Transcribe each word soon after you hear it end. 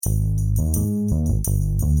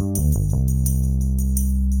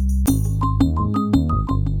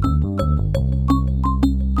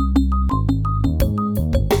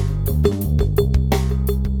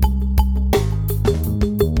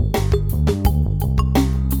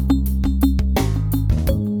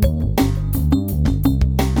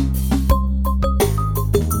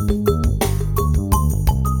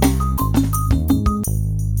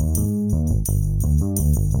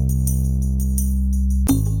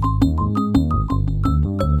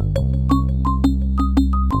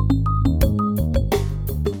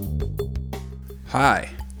Hi,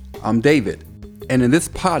 I'm David, and in this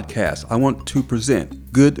podcast, I want to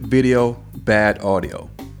present good video, bad audio.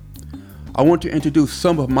 I want to introduce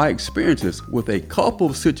some of my experiences with a couple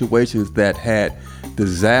of situations that had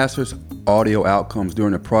disastrous audio outcomes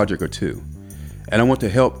during a project or two, and I want to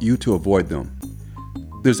help you to avoid them.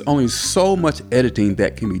 There's only so much editing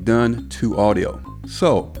that can be done to audio,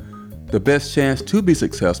 so the best chance to be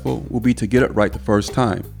successful will be to get it right the first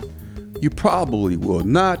time. You probably will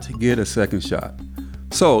not get a second shot.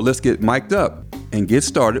 So let's get mic'd up and get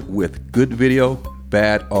started with good video,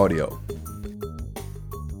 bad audio.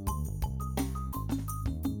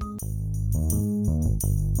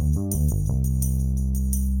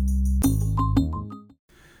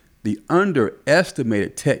 The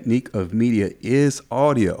underestimated technique of media is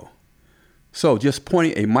audio. So just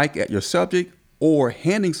pointing a mic at your subject or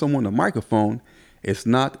handing someone a microphone is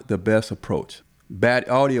not the best approach. Bad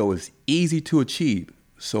audio is easy to achieve.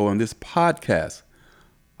 So in this podcast,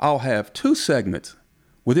 I'll have 2 segments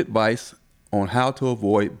with advice on how to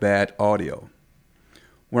avoid bad audio.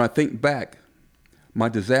 When I think back, my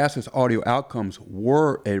disastrous audio outcomes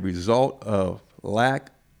were a result of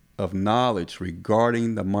lack of knowledge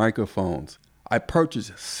regarding the microphones. I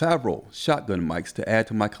purchased several shotgun mics to add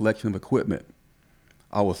to my collection of equipment.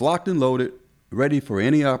 I was locked and loaded, ready for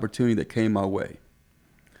any opportunity that came my way.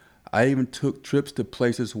 I even took trips to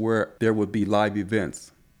places where there would be live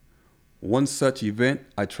events. One such event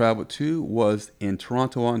I traveled to was in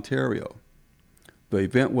Toronto, Ontario. The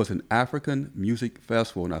event was an African music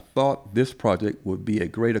festival, and I thought this project would be a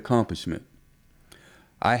great accomplishment.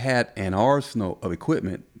 I had an arsenal of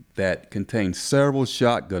equipment that contained several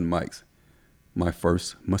shotgun mics. My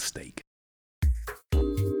first mistake.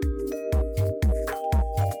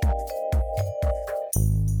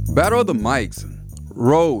 Battle of the Mics,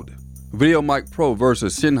 Rode VideoMic Pro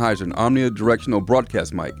versus Sennheiser omnidirectional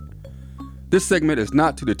broadcast mic. This segment is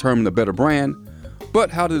not to determine the better brand,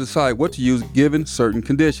 but how to decide what to use given certain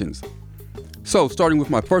conditions. So starting with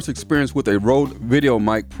my first experience with a Rode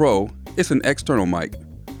VideoMic Pro, it's an external mic.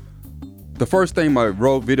 The first thing my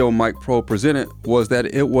Rode VideoMic Pro presented was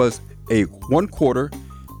that it was a 1/4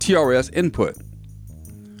 TRS input.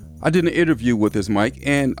 I did an interview with this mic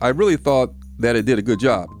and I really thought that it did a good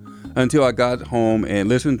job until I got home and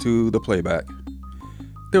listened to the playback.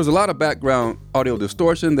 There was a lot of background audio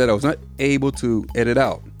distortion that I was not able to edit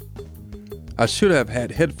out. I should have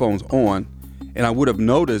had headphones on and I would have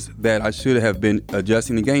noticed that I should have been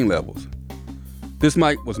adjusting the gain levels. This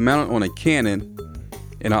mic was mounted on a Canon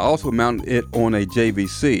and I also mounted it on a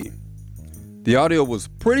JVC. The audio was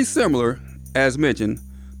pretty similar. As mentioned,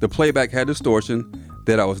 the playback had distortion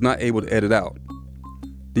that I was not able to edit out.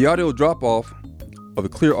 The audio drop-off of the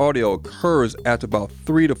clear audio occurs after about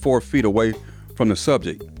 3 to 4 feet away from the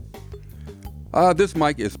subject. This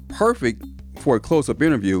mic is perfect for a close-up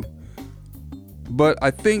interview, but I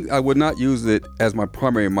think I would not use it as my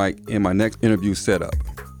primary mic in my next interview setup.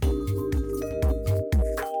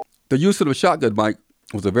 The use of the shotgun mic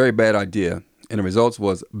was a very bad idea, and the results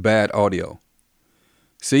was bad audio.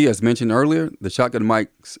 See, as mentioned earlier, the shotgun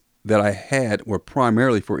mics that I had were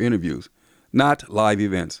primarily for interviews, not live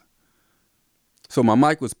events. So my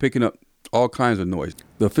mic was picking up all kinds of noise.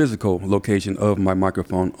 The physical location of my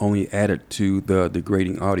microphone only added to the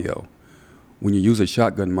degrading audio. When you use a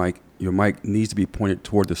shotgun mic, your mic needs to be pointed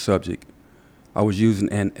toward the subject. I was using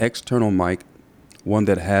an external mic, one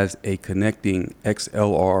that has a connecting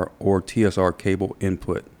XLR or TSR cable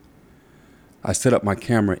input. I set up my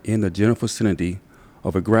camera in the general vicinity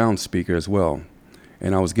of a ground speaker as well,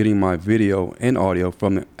 and I was getting my video and audio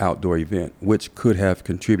from the outdoor event, which could have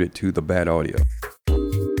contributed to the bad audio.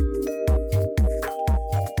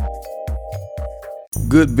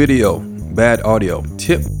 Good video, bad audio.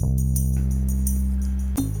 Tip: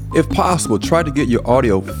 if possible, try to get your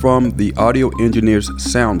audio from the audio engineer's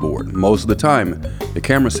soundboard. Most of the time, the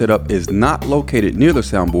camera setup is not located near the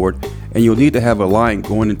soundboard, and you'll need to have a line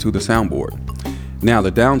going into the soundboard. Now,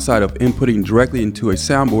 the downside of inputting directly into a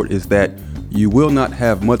soundboard is that you will not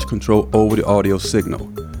have much control over the audio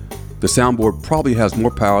signal. The soundboard probably has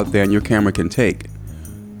more power than your camera can take.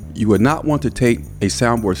 You would not want to take a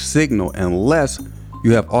soundboard signal unless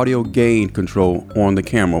you have audio gain control on the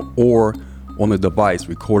camera or on the device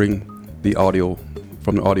recording the audio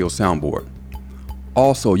from the audio soundboard.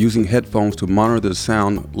 Also, using headphones to monitor the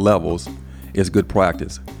sound levels is good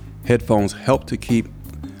practice. Headphones help to keep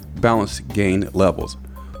balanced gain levels.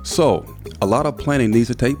 So, a lot of planning needs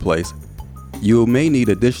to take place. You may need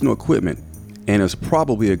additional equipment, and it's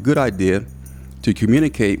probably a good idea to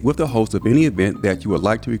communicate with the host of any event that you would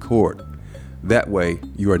like to record. That way,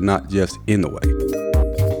 you are not just in the way.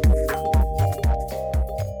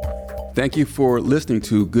 Thank you for listening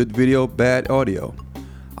to Good Video, Bad Audio.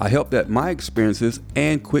 I hope that my experiences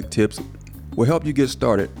and quick tips will help you get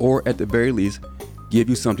started, or at the very least, give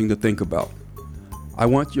you something to think about. I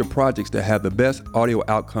want your projects to have the best audio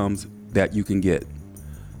outcomes that you can get.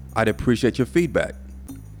 I'd appreciate your feedback.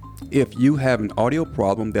 If you have an audio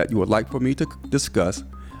problem that you would like for me to discuss,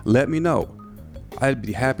 let me know. I'd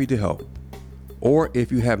be happy to help. Or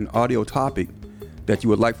if you have an audio topic that you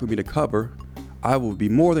would like for me to cover, I will be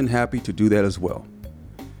more than happy to do that as well.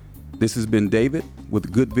 This has been David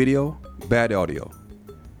with Good Video, Bad Audio.